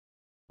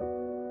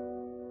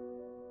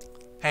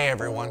Hey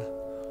everyone,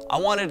 I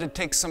wanted to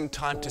take some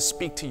time to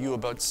speak to you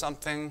about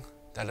something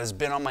that has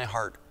been on my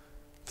heart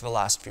for the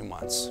last few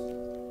months.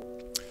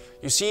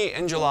 You see,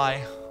 in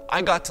July,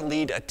 I got to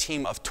lead a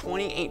team of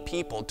 28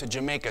 people to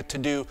Jamaica to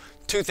do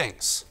two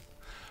things: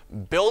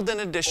 build an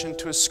addition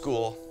to a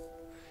school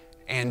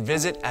and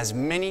visit as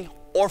many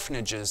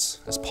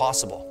orphanages as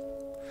possible.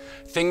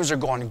 Things are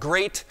going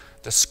great.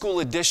 The school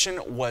addition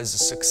was a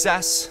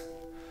success.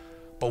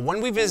 But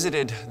when we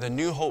visited the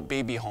New Hope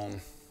baby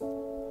home,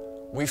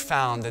 we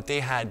found that they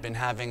had been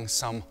having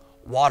some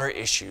water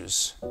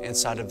issues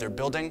inside of their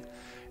building,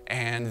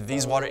 and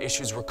these water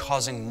issues were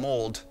causing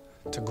mold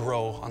to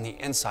grow on the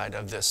inside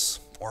of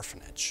this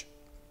orphanage.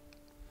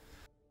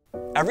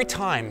 Every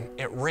time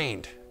it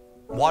rained,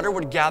 water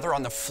would gather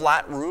on the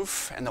flat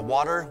roof and the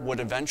water would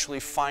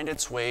eventually find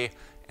its way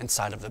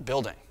inside of the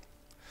building.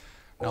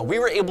 Now, we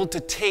were able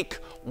to take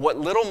what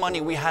little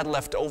money we had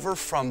left over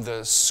from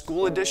the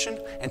school addition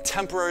and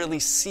temporarily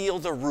seal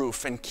the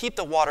roof and keep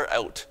the water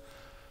out.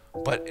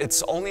 But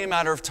it's only a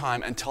matter of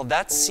time until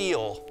that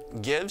seal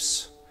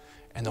gives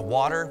and the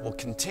water will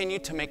continue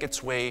to make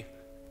its way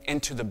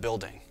into the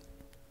building.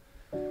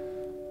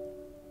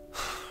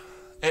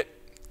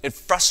 It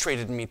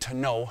frustrated me to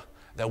know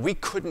that we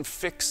couldn't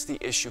fix the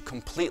issue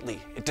completely.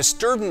 It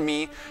disturbed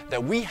me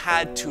that we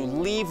had to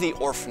leave the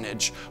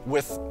orphanage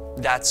with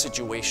that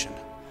situation.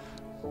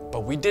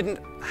 But we didn't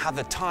have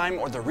the time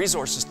or the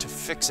resources to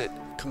fix it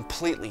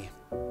completely.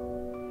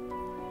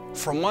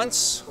 For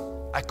months,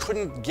 I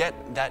couldn't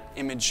get that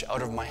image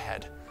out of my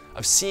head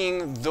of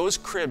seeing those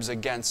cribs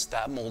against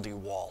that moldy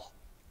wall.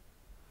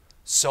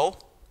 So,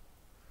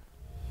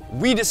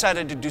 we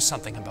decided to do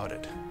something about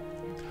it.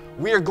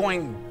 We are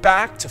going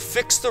back to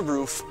fix the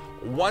roof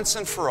once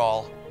and for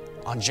all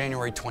on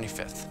January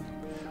 25th.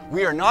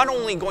 We are not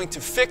only going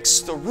to fix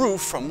the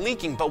roof from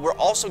leaking, but we're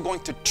also going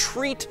to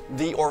treat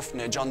the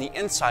orphanage on the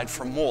inside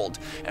for mold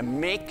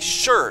and make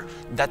sure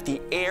that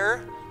the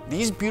air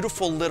these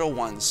beautiful little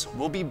ones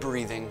will be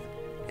breathing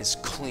is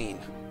clean.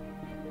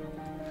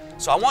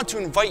 So I want to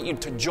invite you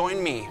to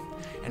join me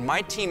and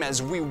my team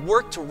as we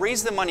work to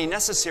raise the money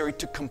necessary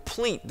to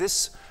complete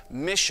this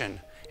mission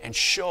and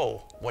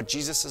show what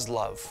Jesus'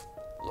 love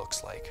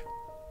looks like.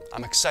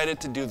 I'm excited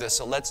to do this,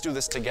 so let's do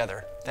this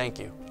together. Thank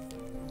you.